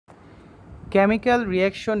Chemical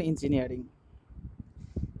reaction engineering.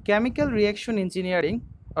 Chemical reaction engineering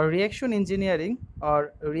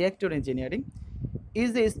or reactor engineering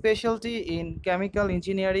is a specialty in chemical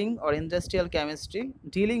engineering or industrial chemistry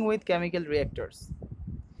dealing with chemical reactors.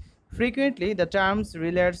 Frequently, the terms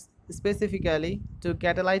relates specifically to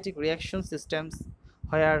catalytic reaction systems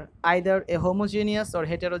where either a homogeneous or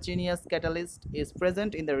heterogeneous catalyst is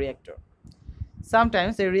present in the reactor.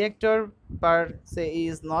 Sometimes a reactor per se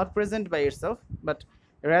is not present by itself, but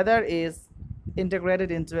rather is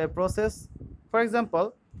integrated into a process. For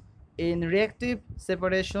example, in reactive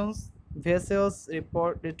separations, vessels,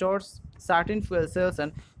 retorts, certain fuel cells,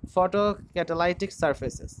 and photocatalytic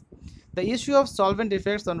surfaces. The issue of solvent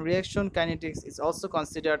effects on reaction kinetics is also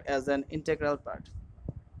considered as an integral part.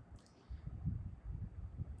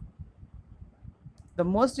 The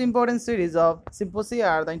most important series of symposia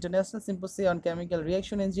are the International Symposia on Chemical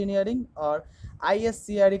Reaction Engineering or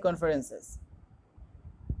ISCRE conferences.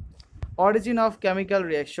 Origin of chemical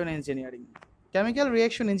reaction engineering. Chemical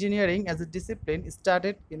reaction engineering as a discipline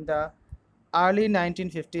started in the early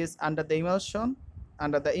 1950s under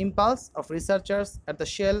the impulse of researchers at the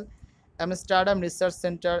Shell Amsterdam Research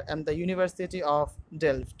Center and the University of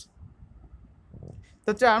Delft.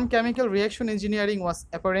 The term chemical reaction engineering was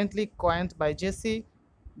apparently coined by J.C.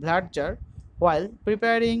 Blachar while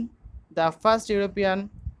preparing the first European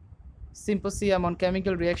Symposium on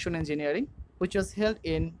Chemical Reaction Engineering, which was held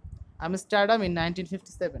in Amsterdam in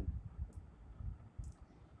 1957.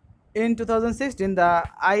 In 2016, the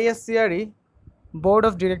ISCRE Board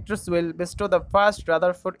of Directors will bestow the first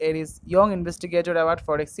Rutherford Ellis Young Investigator Award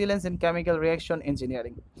for Excellence in Chemical Reaction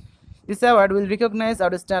Engineering. This award will recognize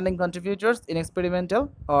outstanding contributors in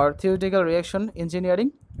experimental or theoretical reaction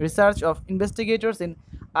engineering research of investigators in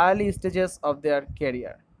early stages of their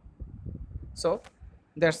career. So,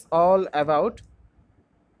 that's all about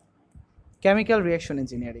chemical reaction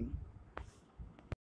engineering.